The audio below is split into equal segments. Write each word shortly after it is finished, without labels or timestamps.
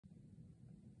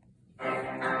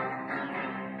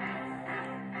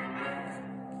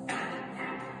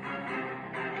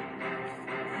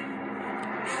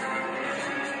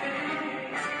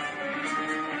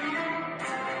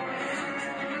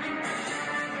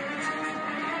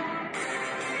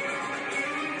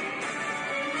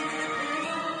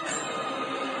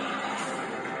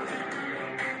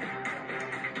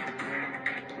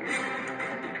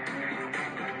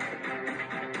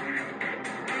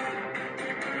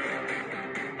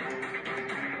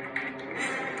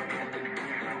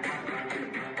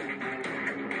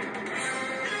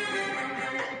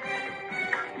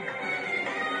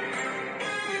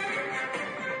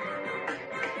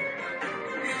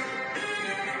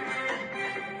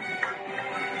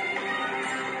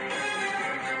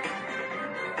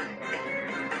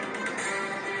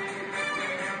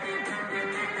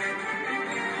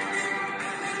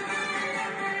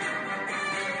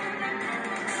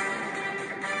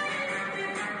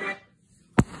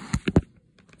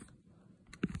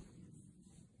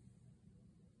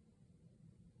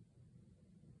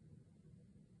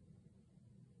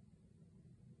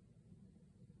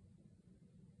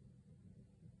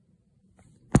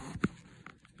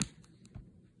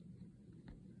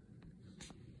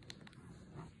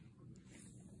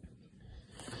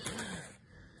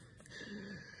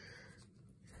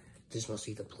This must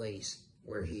be the place.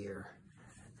 We're here.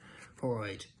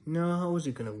 Alright, now how is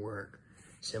it gonna work?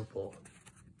 Simple.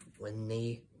 When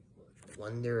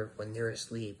they're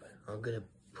asleep,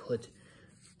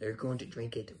 they're going to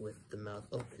drink it with the mouth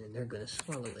open and they're gonna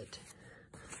swallow it.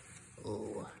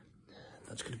 Oh,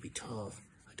 that's gonna be tough.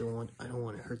 I don't want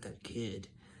to hurt that kid.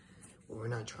 Well, we're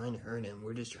not trying to hurt him,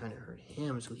 we're just trying to hurt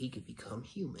him so he could become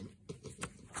human.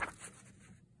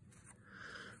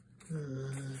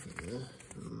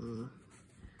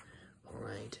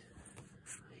 Alright.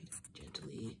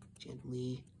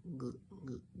 Gently.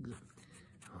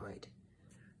 Alright.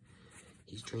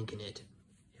 He's drinking it.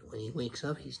 And when he wakes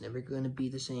up, he's never gonna be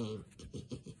the same.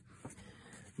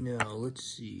 Now, let's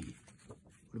see.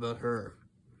 What about her?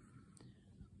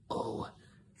 Oh.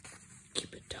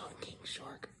 Keep it down, King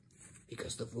Shark.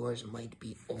 Because the floors might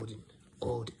be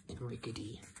old and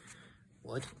rickety.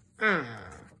 What? Oh.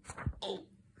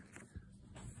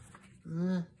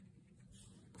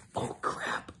 Oh,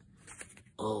 crap.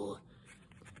 Oh.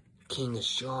 King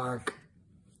Shark.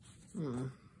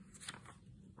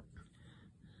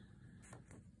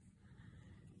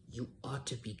 You ought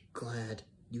to be glad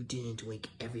you didn't wake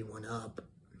everyone up.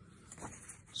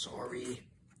 Sorry.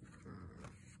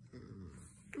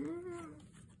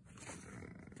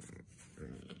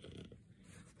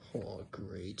 Oh,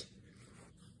 great.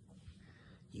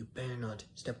 You better not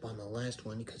step on the last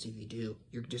one, because if you do,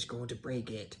 you're just going to break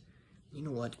it. You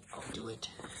know what? I'll do it.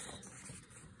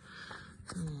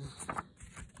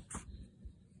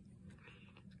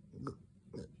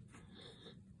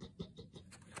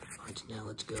 Alright, now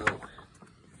let's go.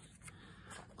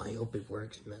 I hope it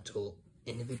works, Metal.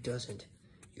 And if it doesn't,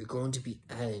 you're going to be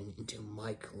added into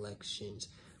my collections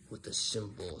with the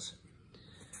symbols.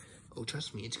 Oh,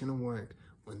 trust me, it's gonna work.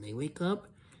 When they wake up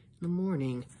in the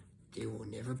morning, they will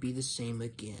never be the same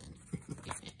again.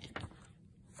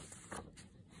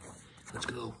 Let's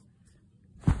go.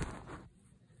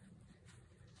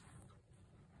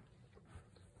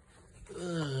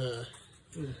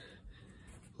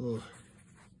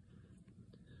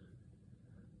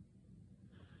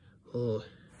 Oh,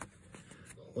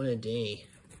 what a day.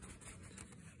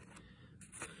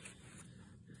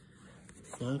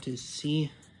 Now to see.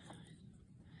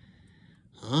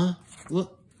 Huh?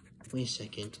 What? Wait a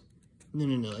second.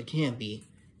 No, it can't be.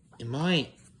 Am I?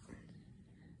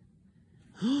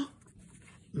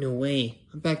 No way.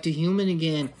 I'm back to human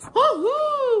again.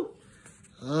 Woohoo!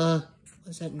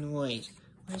 What's that noise?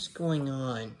 What's going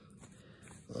on?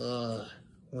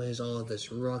 What is all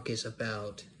this ruckus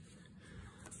about?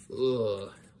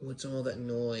 What's all that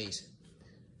noise?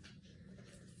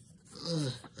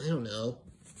 I don't know.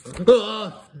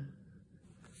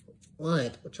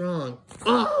 What? What's wrong?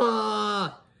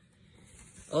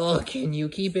 Oh, can you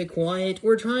keep it quiet?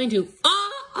 We're trying to.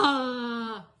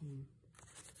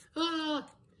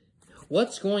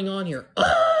 What's going on here?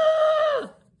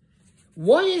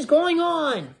 What is going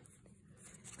on?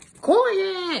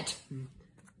 Quiet!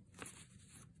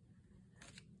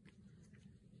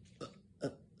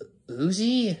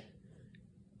 Uzi?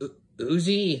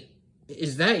 Uzi?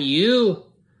 Is that you?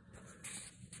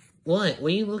 What? Why are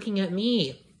you looking at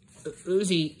me?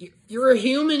 Uzi, you're a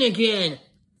human again!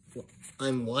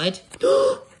 I'm what?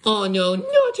 Oh no,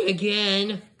 not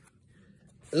again!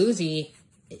 Uzi,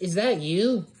 is that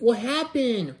you? What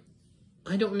happened?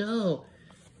 I don't know.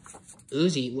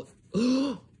 Uzi,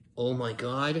 oh my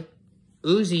god.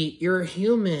 Uzi, you're a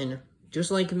human,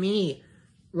 just like me.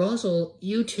 Russell,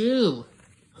 you too.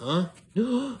 Huh?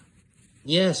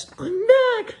 Yes, I'm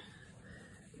back!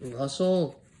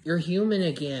 Russell, you're human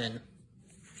again.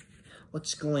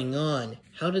 What's going on?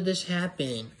 How did this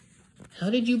happen? How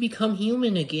did you become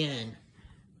human again?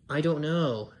 I don't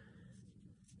know.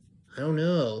 What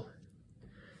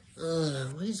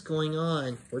is going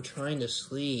on? We're trying to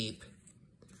sleep.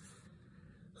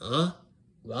 Huh?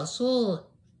 Russell?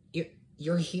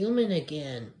 You're human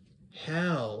again.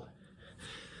 How?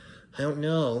 I don't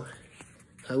know.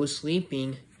 I was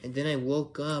sleeping, and then I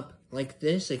woke up like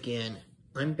this again.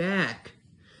 I'm back.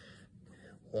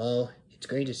 Well, it's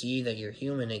great to see that you're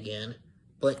human again.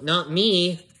 But not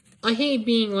me. I hate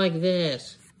being like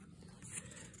this.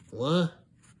 What?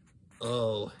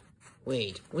 Oh,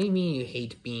 wait. What do you mean you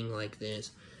hate being like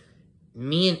this?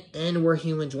 Me and N were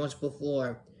humans once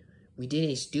before. We did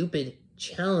a stupid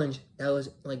challenge that was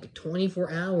like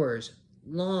 24 hours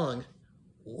long.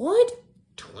 What?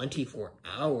 24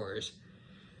 hours?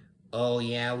 Oh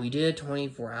yeah, we did a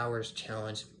 24 hours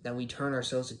challenge that we turn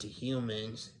ourselves into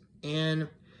humans. And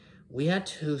we had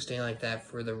to stay like that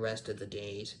for the rest of the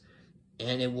days.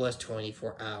 And it was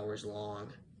 24 hours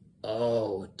long.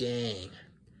 Oh, dang.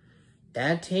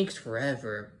 That takes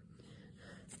forever.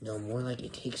 No, more like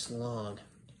it takes long,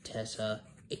 Tessa.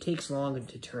 It takes longer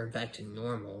to turn back to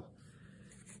normal.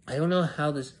 I do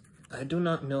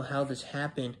not know how this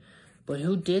happened, but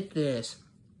who did this?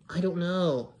 I don't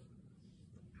know.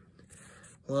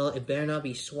 Well, it better not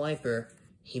be Swiper.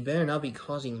 He better not be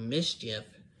causing mischief.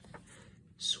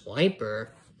 Swiper?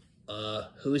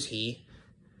 Who's he?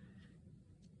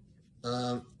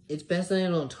 It's best that I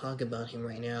don't talk about him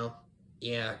right now.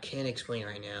 Yeah, can't explain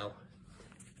right now.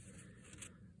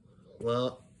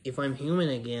 Well, if I'm human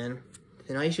again,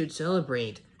 then I should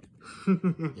celebrate.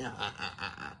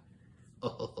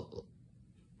 Oh.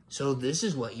 So this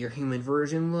is what your human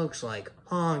version looks like,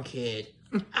 huh, kid?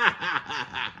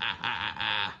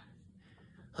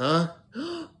 Huh?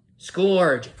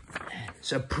 Scored!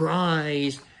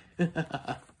 Surprise!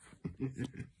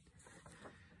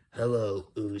 Hello,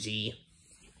 Uzi.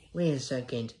 Wait a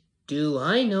second. Do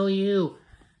I know you?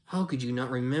 How could you not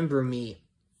remember me?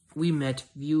 We met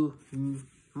few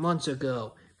months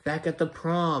ago, back at the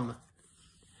prom.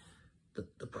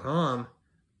 The prom?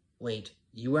 Wait,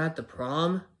 you were at the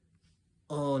prom?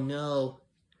 Oh no.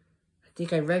 I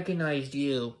think I recognized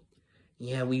you.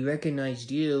 Yeah, we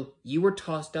recognized you. You were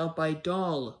tossed out by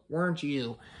Doll, weren't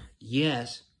you?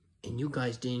 Yes. And you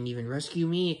guys didn't even rescue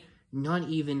me. Not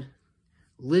even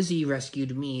Lizzie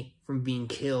rescued me from being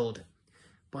killed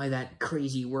by that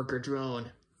crazy worker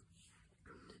drone.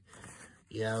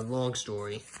 Yeah, long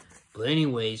story. But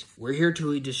anyways, we're here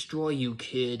to destroy you,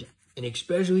 kid. And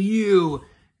especially you,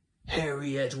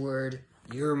 Harry Edward.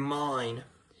 You're mine.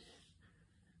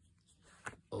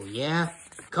 Oh yeah?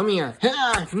 Come here.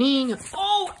 Ha! Ning!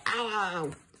 Oh!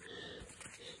 Ow!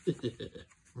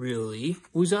 Really?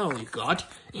 Was that all you got?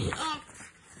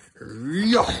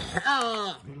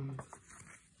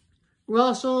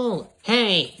 Russell!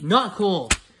 Hey! Not cool!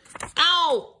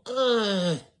 Ow!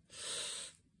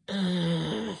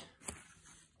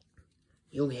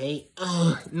 You okay?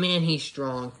 Man, he's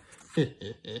strong.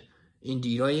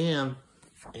 Indeed I am.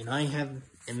 And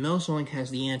Melsonic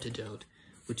has the antidote,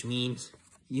 which means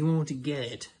you won't get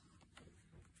it.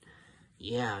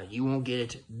 Yeah, you won't get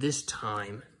it this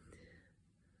time.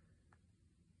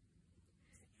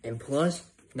 And plus,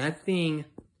 that thing,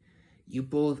 you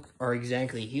both are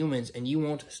exactly humans, and you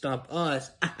won't stop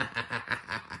us.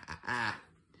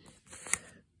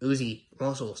 Uzi,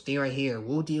 Russell, stay right here.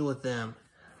 We'll deal with them.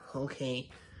 Okay.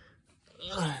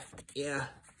 Yeah.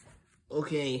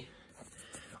 Okay.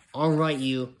 Alright,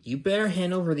 you. You better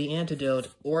hand over the antidote,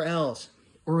 or else.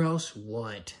 Or else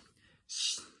what?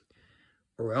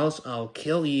 Or else I'll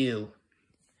kill you.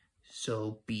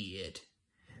 So be it.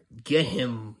 Get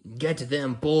him. Get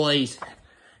them, boys.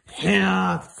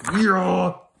 Yeah.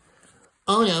 Yeah.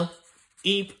 Oh no.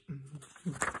 Eep.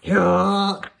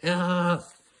 Yeah. Yeah.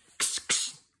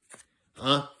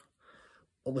 Huh?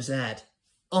 What was that?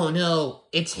 Oh no,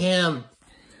 it's him.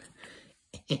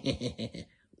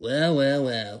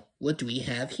 Well, what do we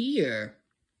have here?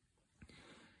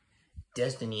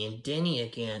 Destiny and Denny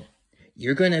again.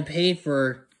 You're gonna pay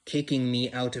for kicking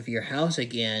me out of your house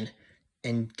again,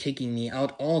 and kicking me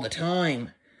out all the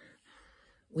time.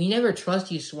 We never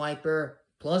trust you, Swiper.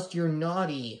 Plus, you're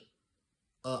naughty.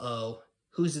 Uh-oh.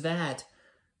 Who's that?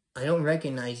 I don't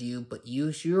recognize you, but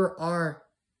you sure are.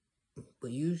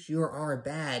 But you sure are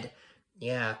bad.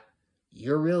 Yeah,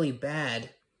 you're really bad.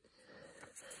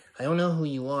 I don't know who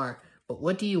you are, but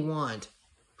what do you want?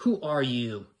 Who are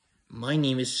you? My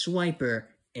name is Swiper,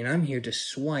 and I'm here to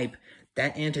swipe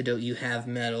that antidote you have,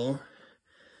 Metal.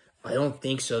 I don't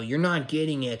think so. You're not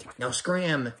getting it. Now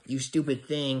scram, you stupid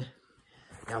thing.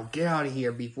 Now get out of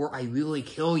here before I really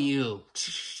kill you.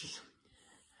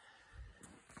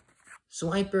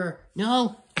 Swiper,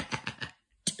 no.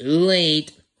 Too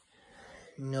late.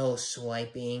 No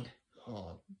swiping.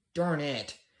 Oh, darn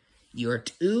it. You're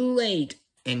too late.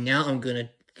 And now I'm gonna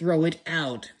throw it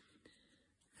out.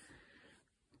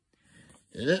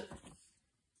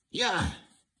 Yeah.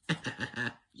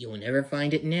 You'll never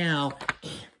find it now.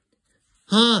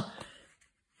 Huh?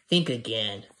 Think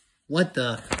again. What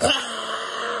the?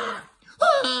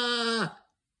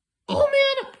 Oh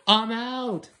man, I'm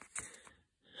out.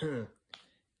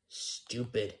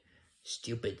 Stupid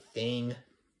thing.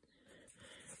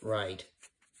 Right.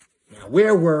 Now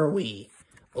where were we?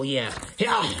 Oh yeah.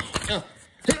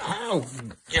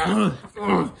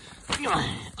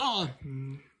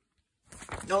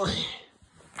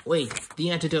 Wait, the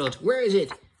antidote. Where is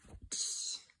it?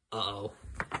 Uh-oh.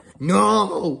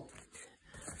 No!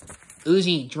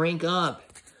 Uzi, drink up.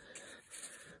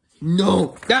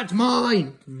 No, that's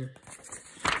mine!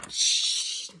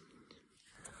 Shh.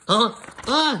 Huh?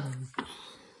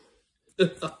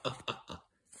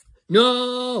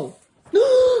 No!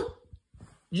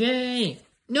 Jay!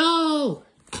 No!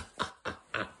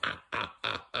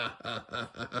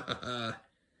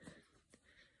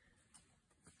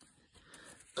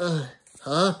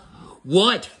 Huh?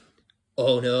 What?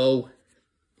 Oh no.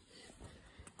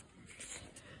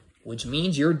 Which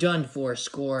means you're done for,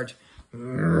 Scourge.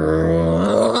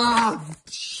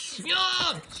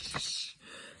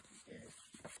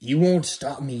 You won't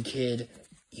stop me, kid.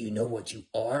 You know what you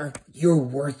are? You're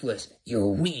worthless. You're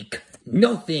weak.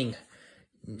 Nothing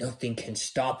can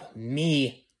stop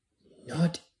me.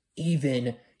 Not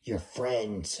even your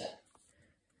friends.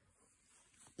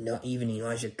 Not even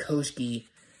Elijah Koski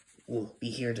will be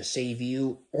here to save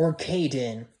you, or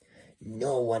Caden.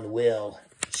 No one will.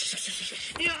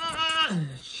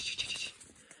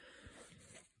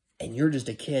 And you're just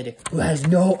a kid who has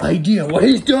no idea what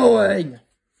he's doing.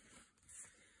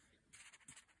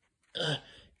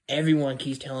 Everyone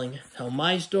keeps telling how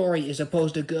my story is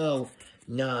supposed to go.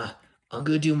 Nah, I'm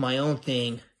gonna do my own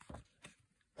thing.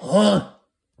 Huh?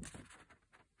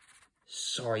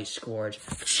 Sorry, Scourge.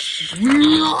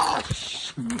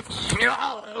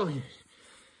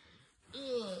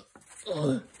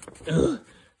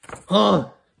 Huh?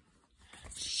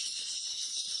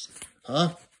 Huh?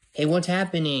 Hey, what's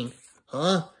happening?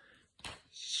 Huh?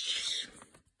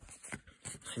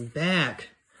 I'm back.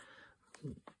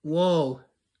 Whoa.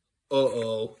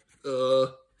 Uh-oh.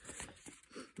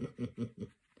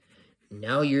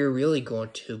 Now you're really going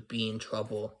to be in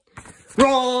trouble.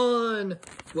 Run!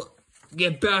 Well,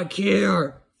 get back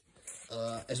here!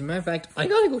 As a matter of fact, I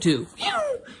gotta go too.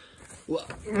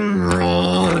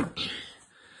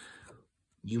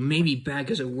 You may be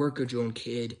back as a worker drone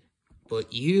kid,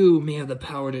 but you may have the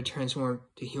power to transform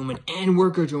to human and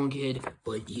worker drone kid,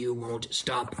 but you won't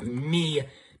stop me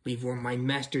before my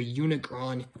master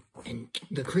Unicron and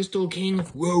the Crystal King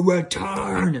will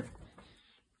return.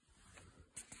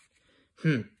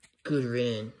 Good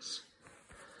riddance.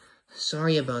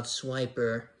 Sorry about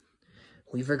Swiper.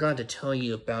 We forgot to tell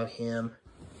you about him.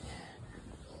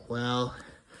 Well,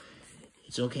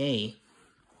 it's okay.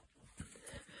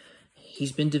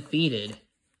 He's been defeated.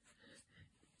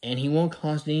 And he won't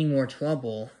cause any more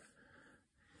trouble.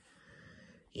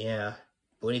 Yeah,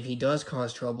 but if he does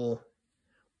cause trouble,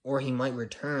 or he might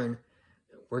return,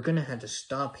 we're gonna have to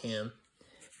stop him.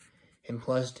 And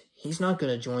plus, he's not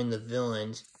gonna join the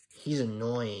villains. He's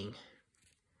annoying.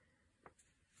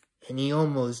 And he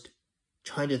almost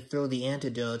tried to throw the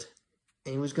antidote,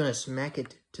 and he was gonna smack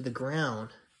it to the ground.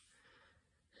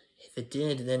 If it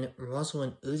did, then Russell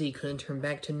and Uzi couldn't turn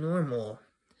back to normal.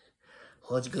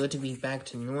 Well, it's good to be back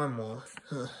to normal.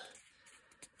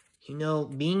 You know,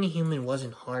 being a human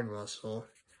wasn't hard, Russell.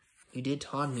 You did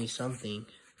taught me something.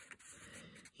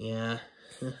 Yeah,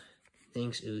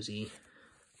 thanks, Uzi.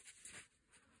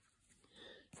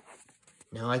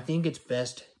 Now, I think it's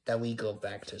best that we go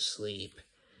back to sleep.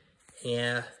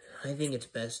 Yeah, I think it's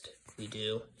best we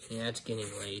do. Yeah, it's getting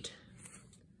late.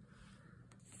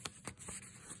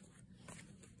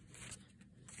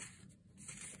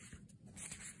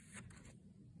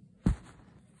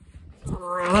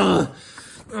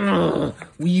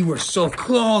 We were so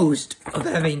close of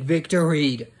having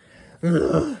victory.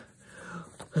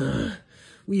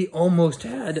 We almost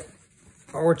had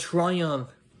our triumph.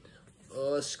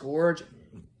 Scourge,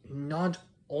 not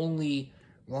only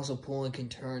Russell Pullen can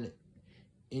turn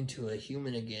into a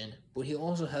human again, but he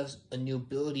also has a new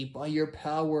ability by your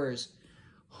powers.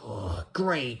 Oh,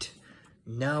 great.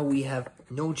 Now we have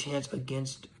no chance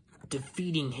against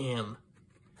defeating him.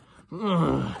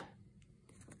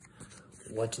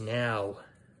 What now?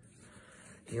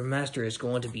 Your master is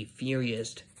going to be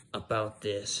furious about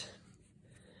this.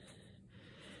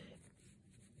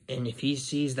 And if he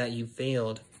sees that you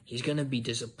failed, he's gonna be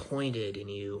disappointed in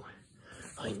you.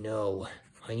 I know.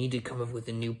 I need to come up with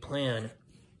a new plan.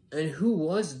 And who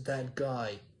was that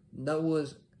guy?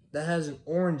 That has an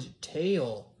orange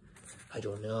tail. I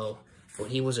don't know, but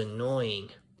he was annoying.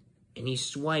 And he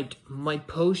swiped my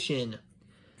potion.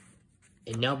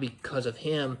 And now because of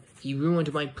him, he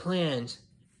ruined my plans.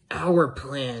 Our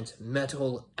plans,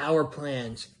 Metal, our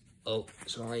plans. Oh,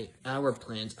 sorry, our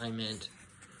plans, I meant.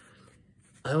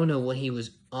 I don't know what he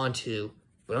was onto,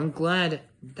 but I'm glad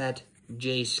that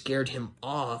Jay scared him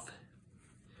off.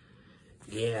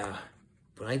 Yeah,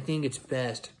 but I think it's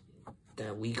best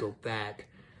that we go back.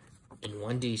 And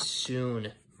one day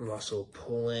soon, Russell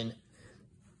Pullen,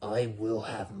 I will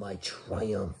have my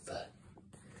triumph.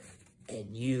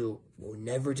 And you will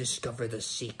never discover the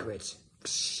secrets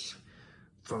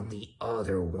from the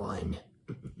other one.